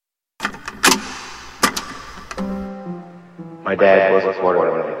My dad was a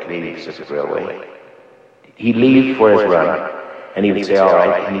porter on the Canadian Pacific Railway. He'd leave for his run, and he would say, all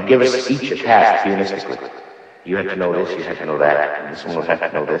right, and he'd give us each a task pianistically. You had to know this, you had to know that, and this one would have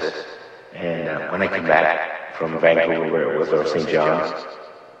to know this. And when I came back from Vancouver, where it was, or St. John's,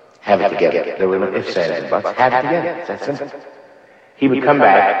 have it together. There were no ifs, ands, and buts. Have it together. It's that simple. He would come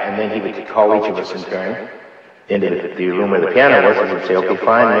back, and then he would call each of us in turn into the room where the piano was, and he would say, okay,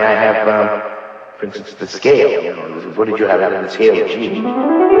 fine, may I have, for instance, the scale? You know, what did you have out of the scale of G?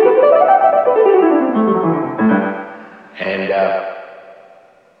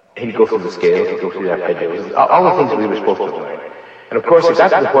 And he'd go through the scales, he'd go through the arpeggios, all the things that we were supposed to learn. And of course, it got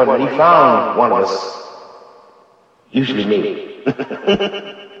to the point when he found one of us, usually me,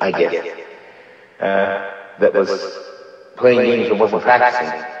 I guess, that was playing games and wasn't practicing.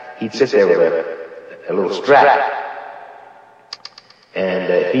 He'd sit there with a little strap.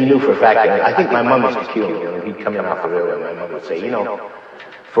 And he knew for a fact, that I think my mom used to kill me. You know, he'd come in off the railway, and my mother would say, you know,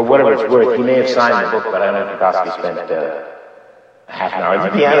 for whatever it's worth, he may have signed the book, but I don't think Oski spent half an hour at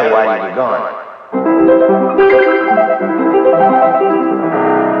the piano while you were gone.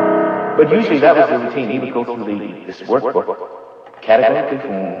 But usually that was the routine. He would go through this workbook, categorically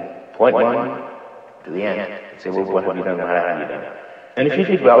from point one to the end, and say, well, what have you done, what have you done? And if you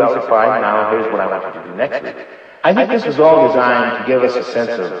did well, he said, fine, now here's what I want you to do next week. I think this was all designed to give us a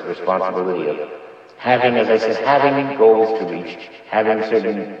sense of responsibility of having, as I said, having goals to reach, having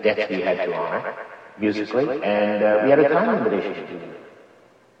certain debts we had to honor musically, and we had a time limitation to do it.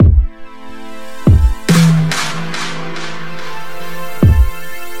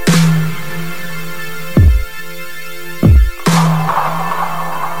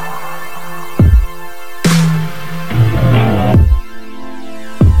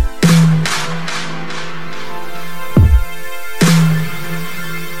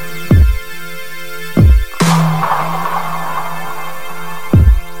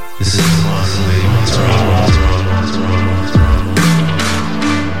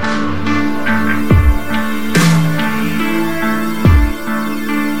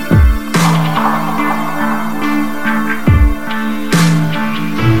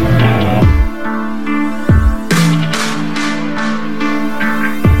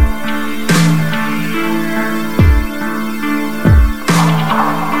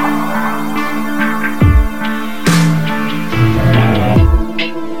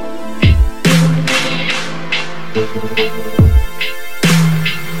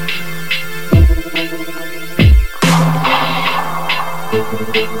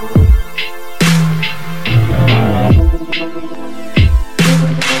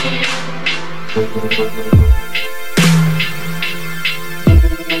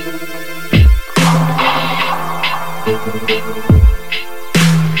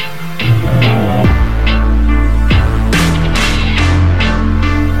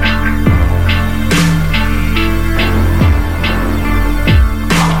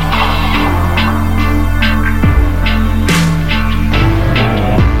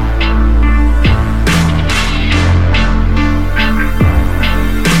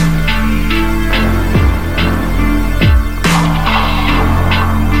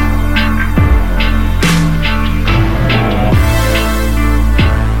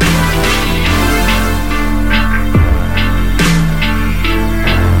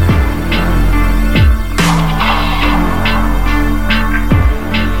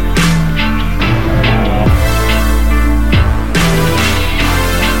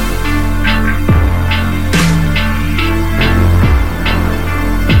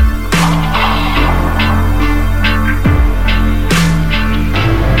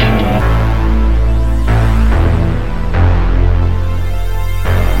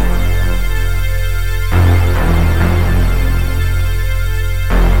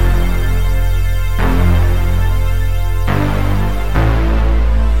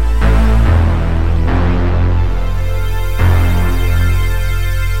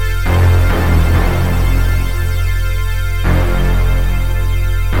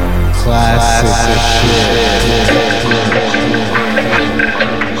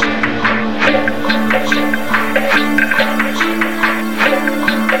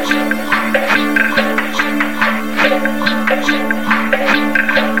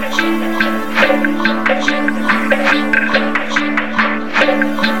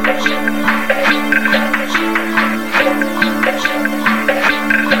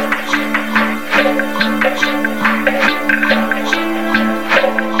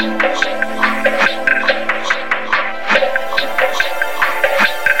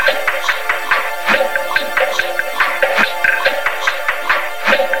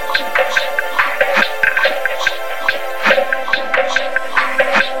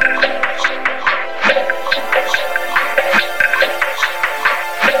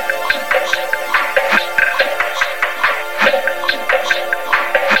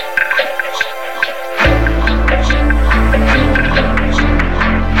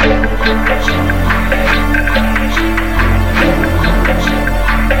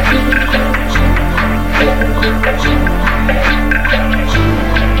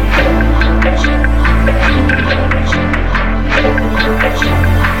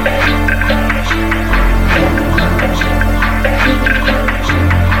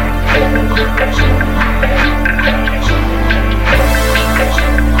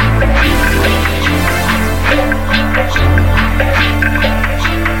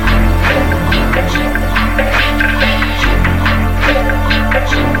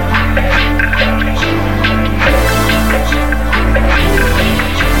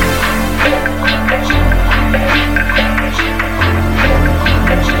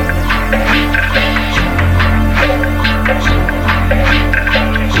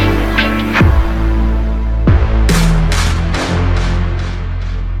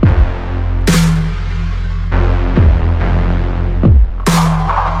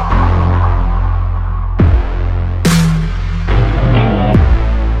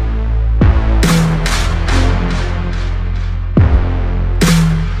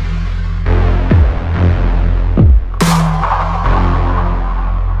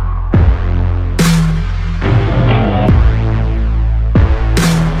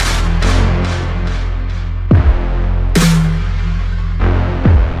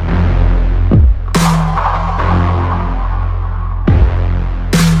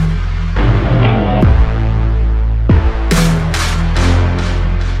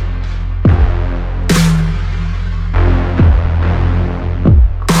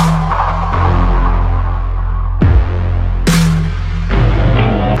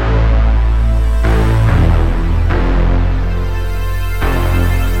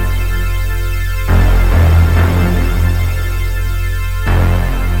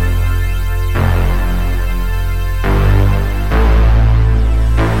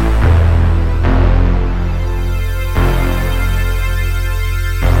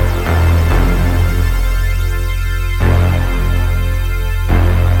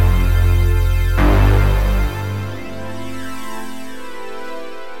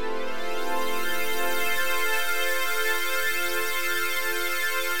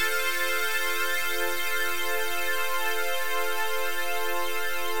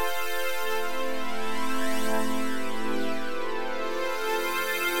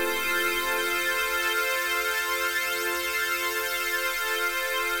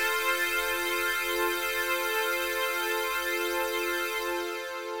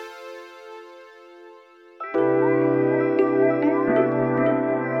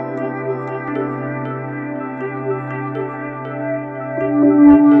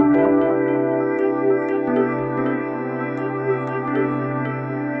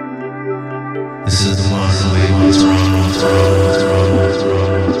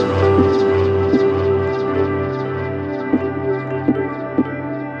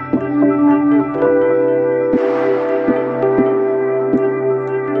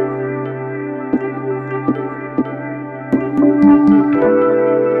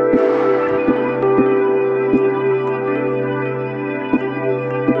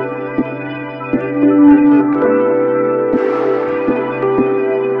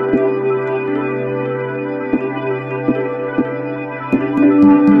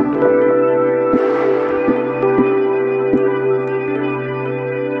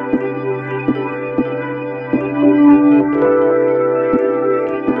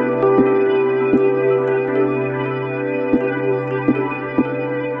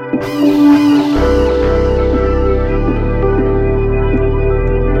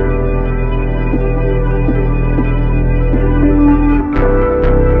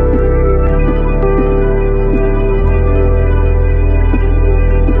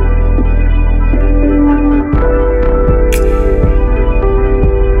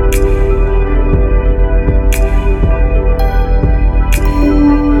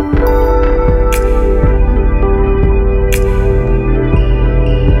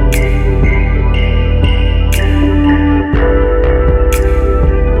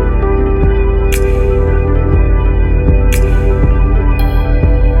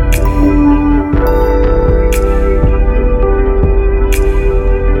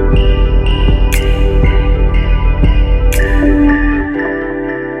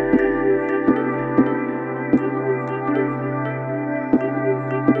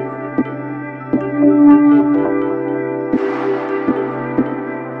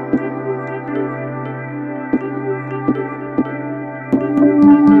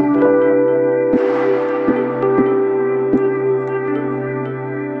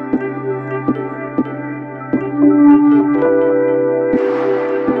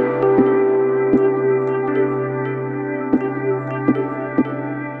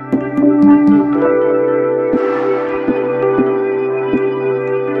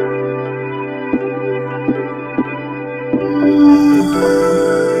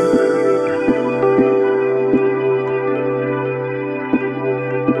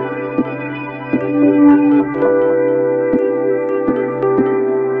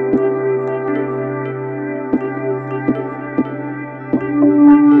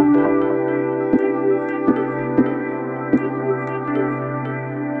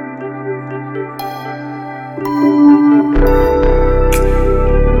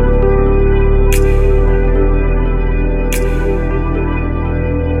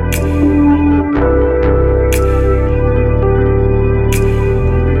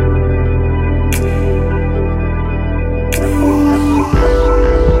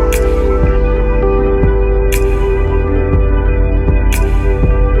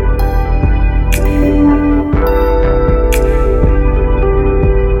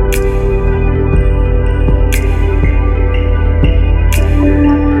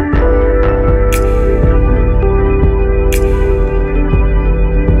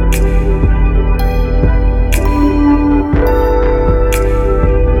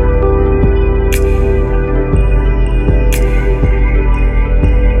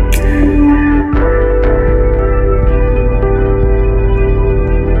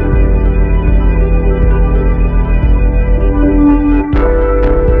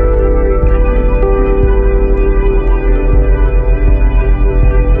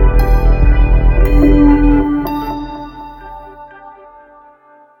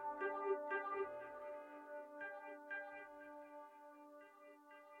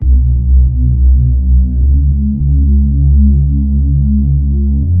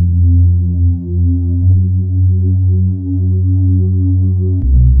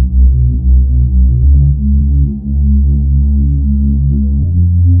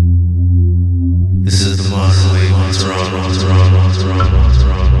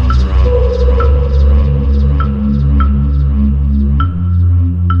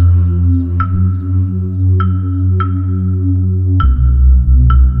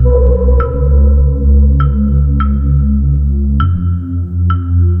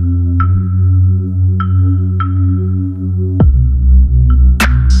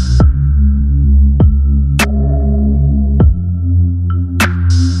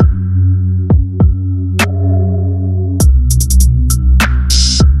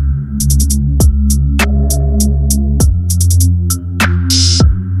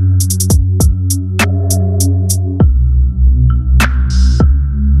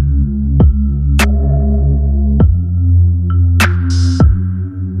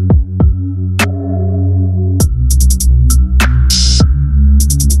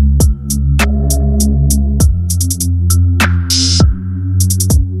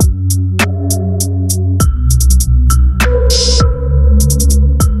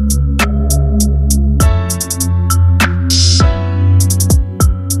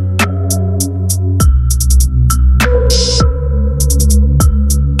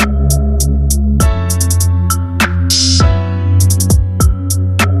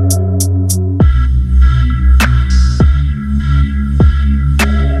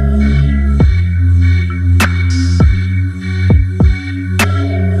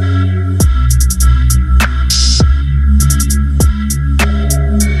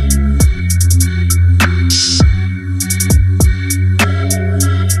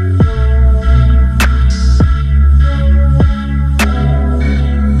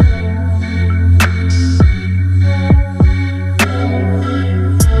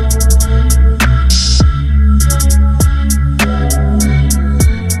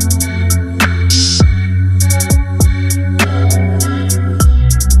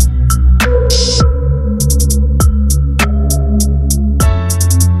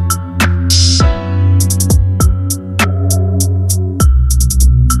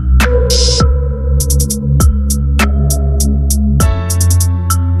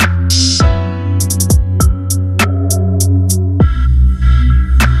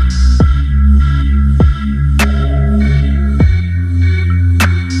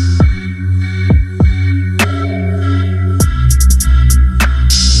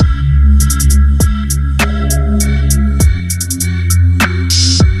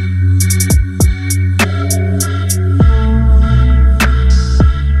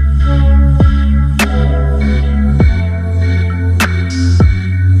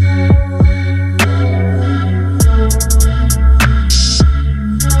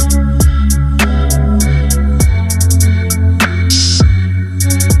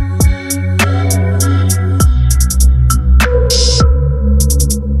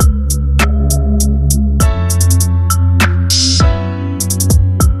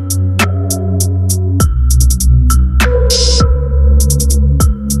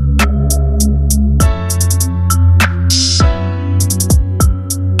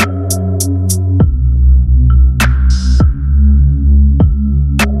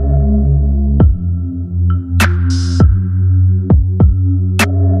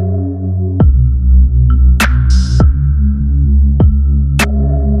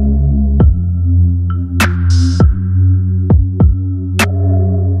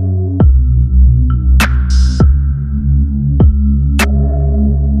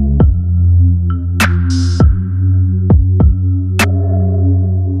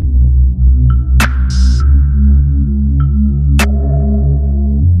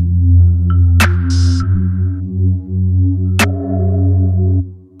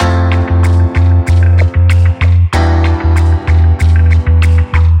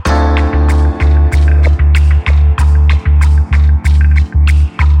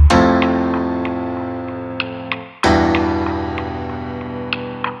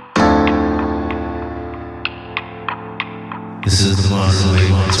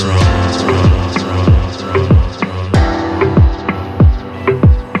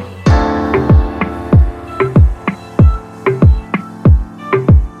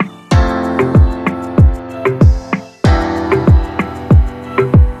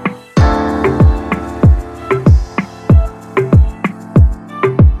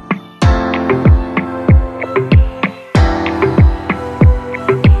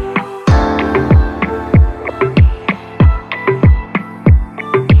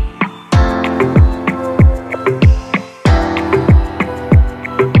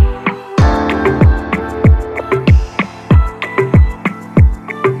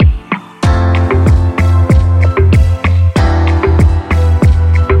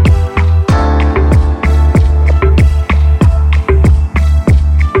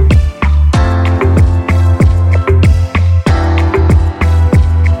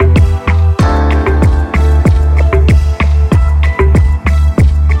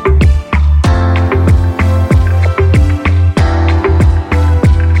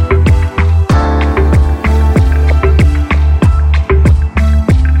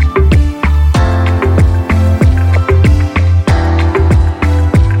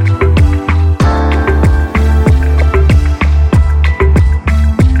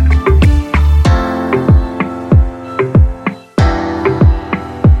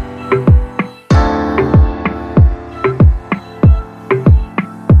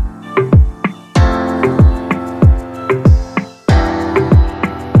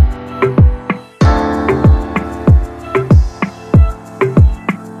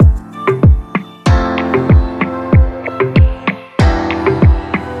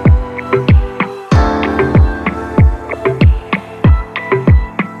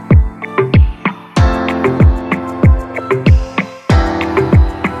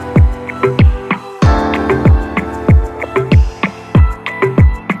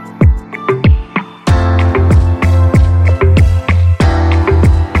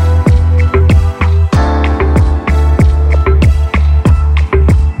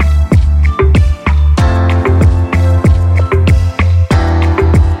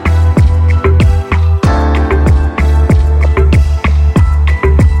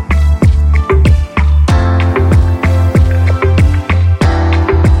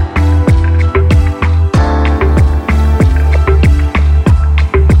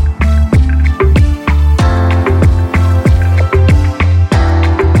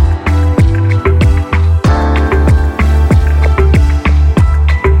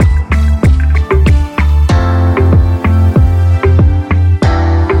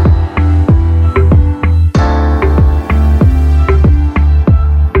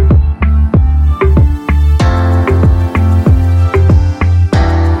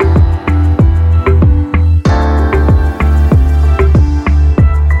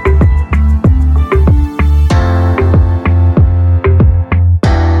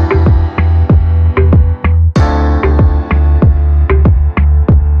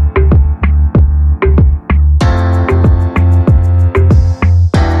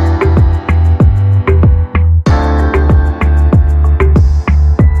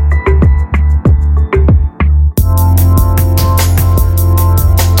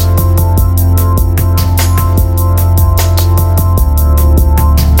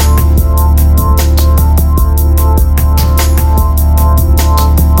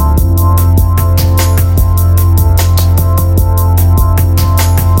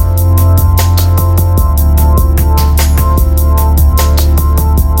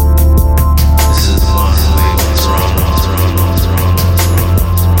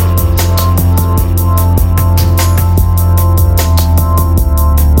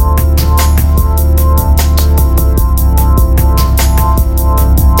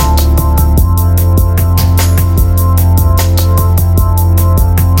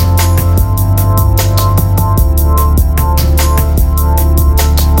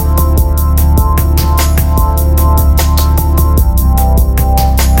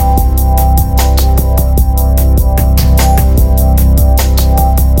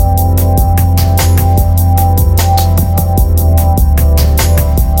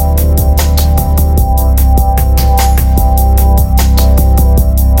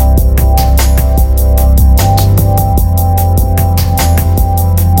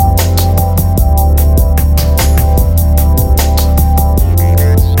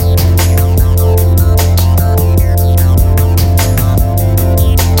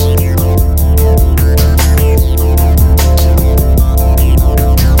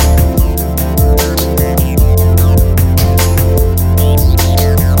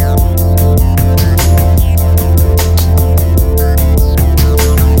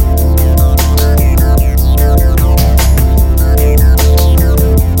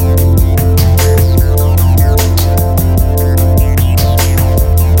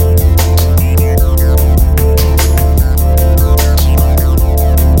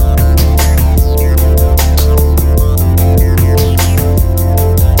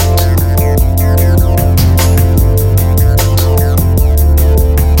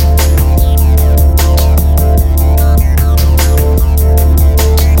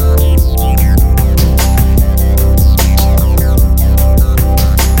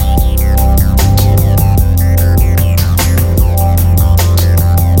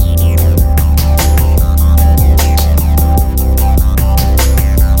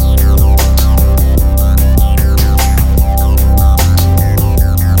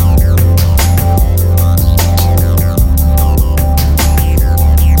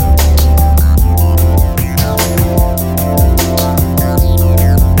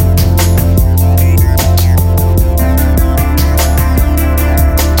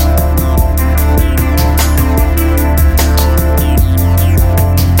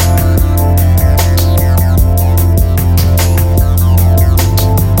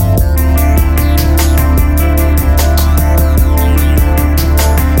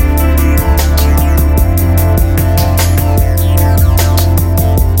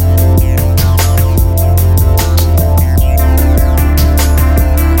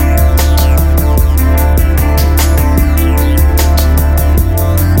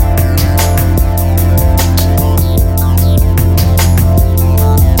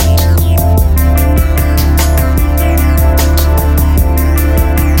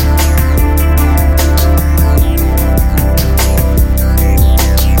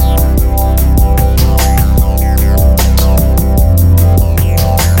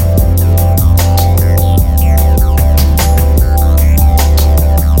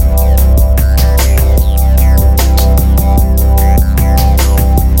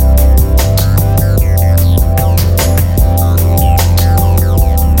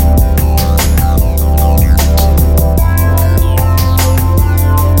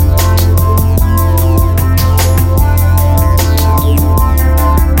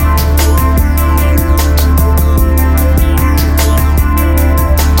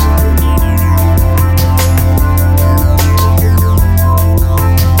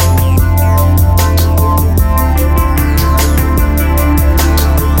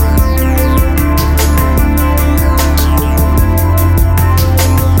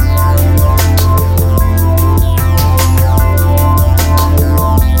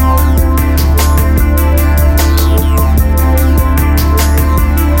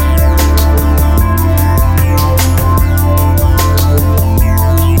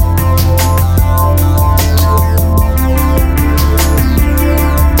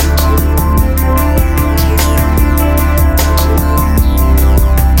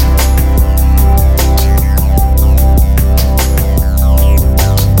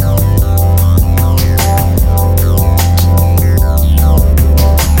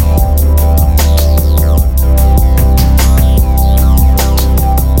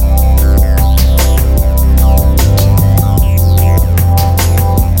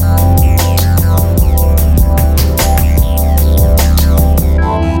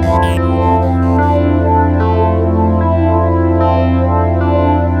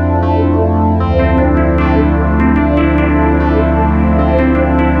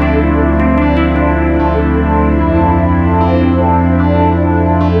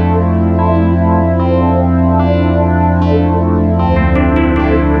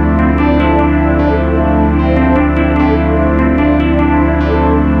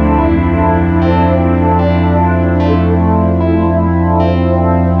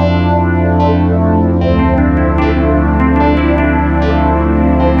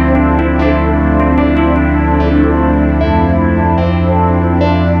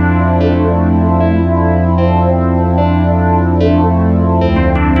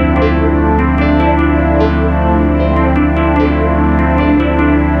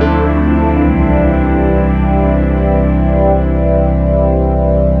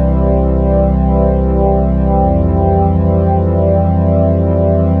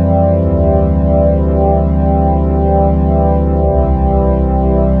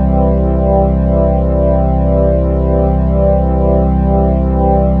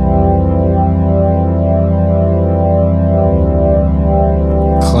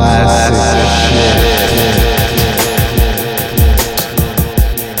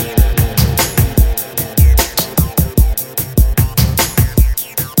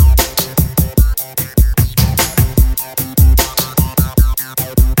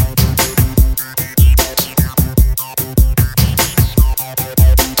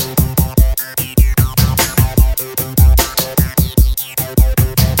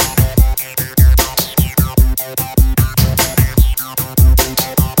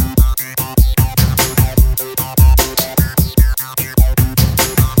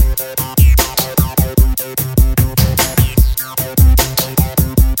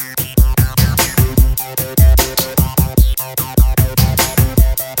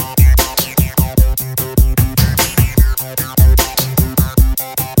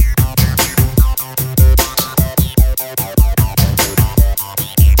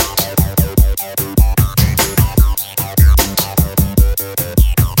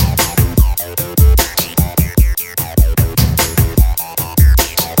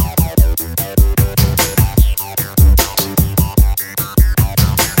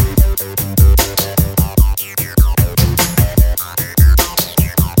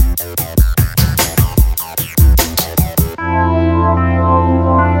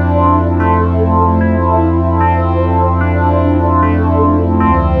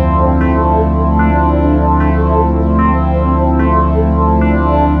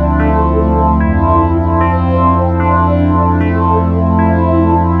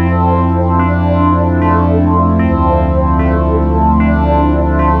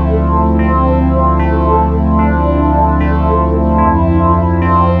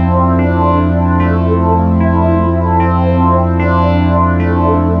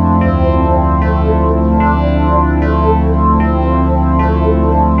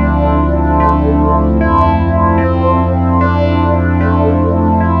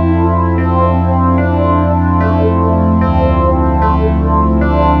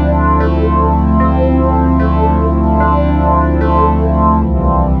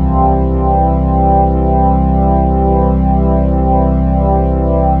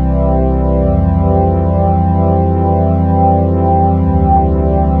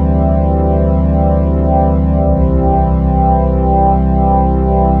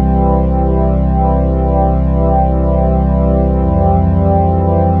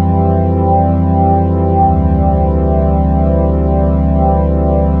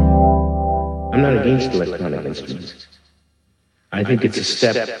 not against electronic instruments. I think it's a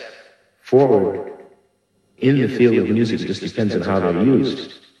step forward in the field of music. It just depends on how they're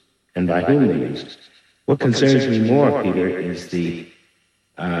used and by whom they're used. What concerns me more, Peter, is the,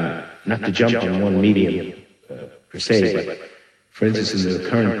 not to jump on one medium per se, but for instance, in the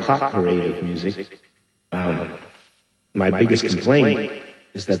current pop parade of music, my biggest complaint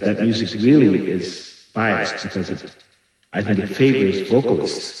is that music really is biased because I think it favors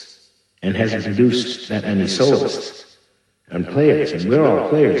vocalists and hasn't produced that many soloists and players. And we're all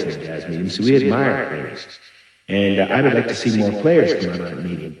players in the jazz medium, so we admire players. And I would like to see more players come out of that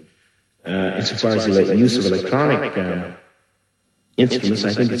medium. Insofar as the use of electronic instruments,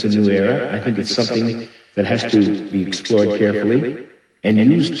 I think it's a new era. I think it's something that has to be explored carefully and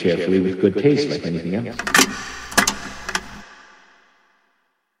used carefully with good taste, like anything else.